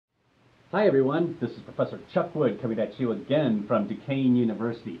Hi everyone, this is Professor Chuck Wood coming at you again from Duquesne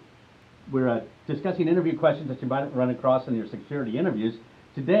University. We're discussing interview questions that you might run across in your security interviews.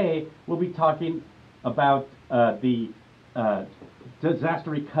 Today we'll be talking about the disaster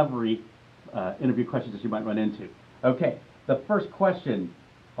recovery interview questions that you might run into. Okay, the first question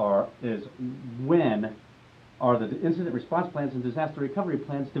is when are the incident response plans and disaster recovery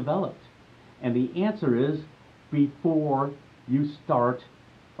plans developed? And the answer is before you start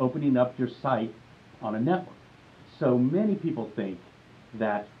opening up your site on a network. So many people think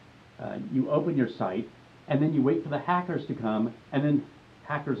that you open your site and then you wait for the hackers to come and then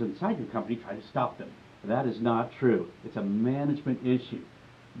hackers inside your company try to stop them. That is not true. It's a management issue.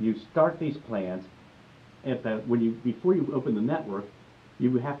 You start these plans before you open the network.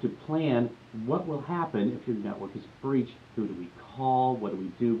 You have to plan what will happen if your network is breached. Who do we call? What do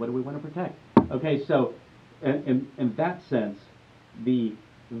we do? What do we want to protect? Okay, so in that sense, the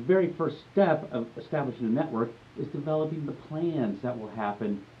very first step of establishing a network is developing the plans that will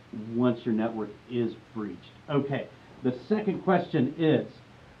happen once your network is breached. Okay, the second question is,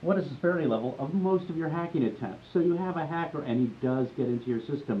 what is the severity level of most of your hacking attempts? So you have a hacker and he does get into your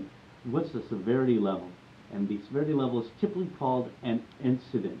system. What's the severity level? And the severity level is typically called an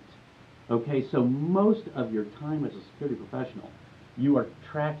incident. Okay, so most of your time as a security professional, you are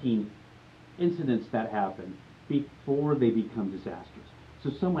tracking incidents that happen before they become disasters. So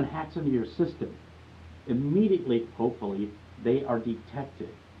someone hacks into your system, immediately, hopefully, they are detected.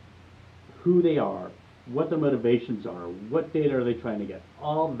 Who they are, what their motivations are, what data are they trying to get.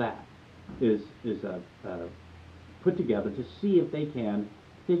 All that is put together to see if they can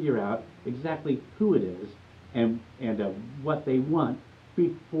figure out exactly who it is and what they want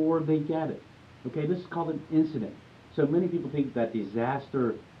before they get it. Okay, this is called an incident. So many people think that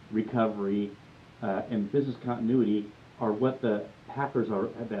disaster recovery and business continuity are what the hackers are,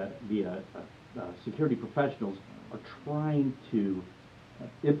 the security professionals are trying to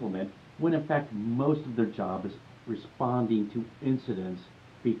implement, when in fact most of their job is responding to incidents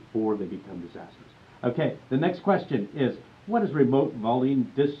before they become disasters. Okay, the next question is, what is remote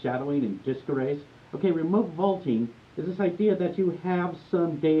vaulting, disshadowing, and disk arrays? Okay, remote vaulting is this idea that you have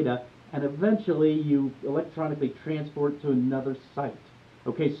some data and eventually you electronically transport it to another site.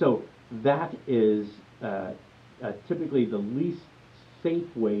 Okay, so that is typically the least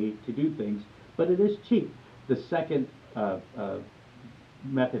safe way to do things, but it is cheap. The second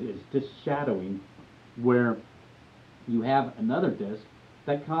method is disshadowing, where you have another disk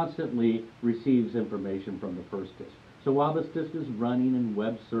that constantly receives information from the first disk. So while this disk is running and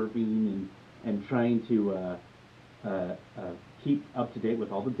web surfing and trying to keep up to date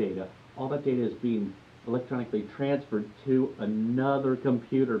with all the data, all that data is being electronically transferred to another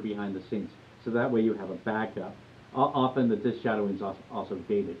computer behind the scenes. So that way you have a backup. Often the disk shadowing is also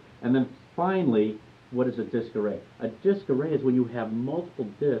gated. And then finally, what is a disk array? A disk array is when you have multiple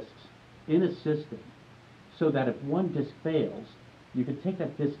disks in a system, so that if one disk fails, you can take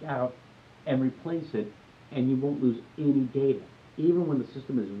that disk out and replace it, and you won't lose any data. Even when the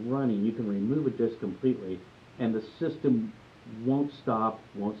system is running, you can remove a disk completely, and the system won't stop,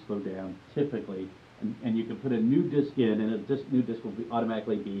 won't slow down, typically, and you can put a new disk in, and new disk will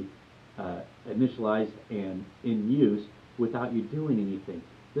automatically be initialized and in use without you doing anything.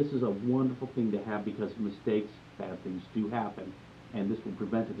 This is a wonderful thing to have because mistakes, bad things do happen, and this will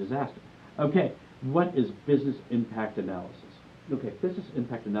prevent a disaster. Okay, what is business impact analysis? Okay, business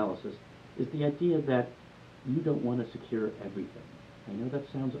impact analysis is the idea that you don't want to secure everything. I know that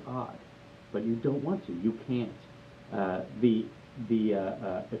sounds odd, but you don't want to. You can't.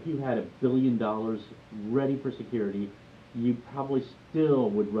 If you had $1 billion ready for security, you probably still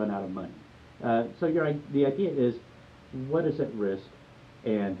would run out of money. So the idea is, what is at risk,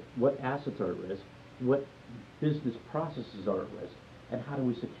 and what assets are at risk, what business processes are at risk, and how do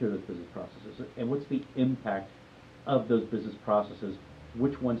we secure those business processes, and what's the impact of those business processes?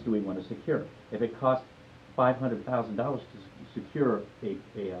 Which ones do we want to secure? If it costs $500,000 to secure a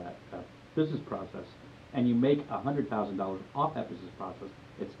business process, and you make $100,000 off that business process,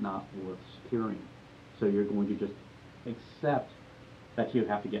 it's not worth securing. So you're going to just accept that you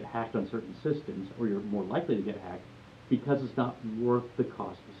have to get hacked on certain systems, or you're more likely to get hacked, because it's not worth the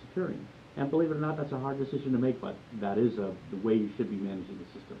cost of securing. And believe it or not, that's a hard decision to make, but that is the way you should be managing the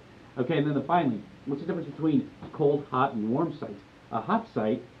system. Okay, and then finally, what's the difference between cold, hot, and warm sites? A hot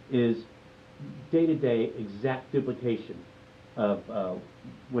site is day-to-day exact duplication of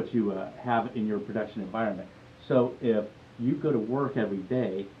what you have in your production environment. So if you go to work every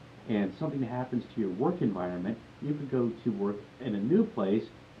day and something happens to your work environment, you could go to work in a new place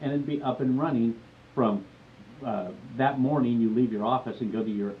and it'd be up and running from that morning you leave your office and go to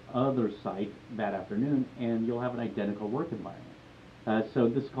your other site that afternoon, and you'll have an identical work environment. So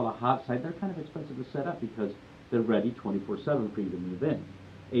this is called a hot site. They're kind of expensive to set up because they're ready 24/7 for you to move in.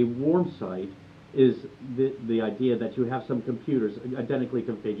 A warm site is the idea that you have some computers identically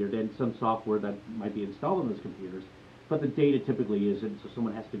configured and some software that might be installed on those computers, but the data typically isn't, so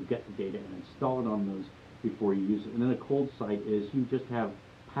someone has to get the data and install it on those before you use it. And then a cold site is you just have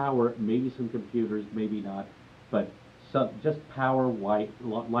power, maybe some computers, maybe not, but just power, light,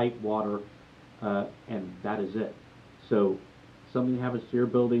 water, and that is it. So something happens to your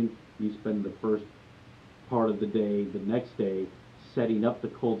building, you spend the first part of the day, the next day, setting up the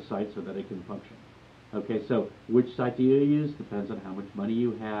cold site so that it can function. Okay, so which site do you use depends on how much money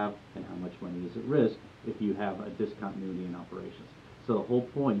you have and how much money is at risk if you have a discontinuity in operations. So the whole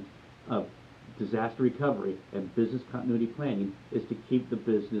point of disaster recovery and business continuity planning is to keep the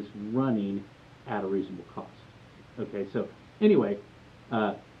business running at a reasonable cost. Okay, so anyway,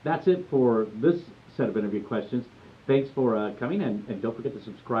 that's it for this set of interview questions. Thanks for coming, and don't forget to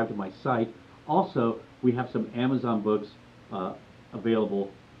subscribe to my site. Also, we have some Amazon books available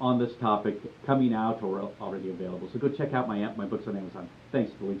on this topic coming out or already available. So go check out my books on Amazon.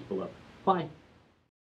 Thanks. The link's below. Bye.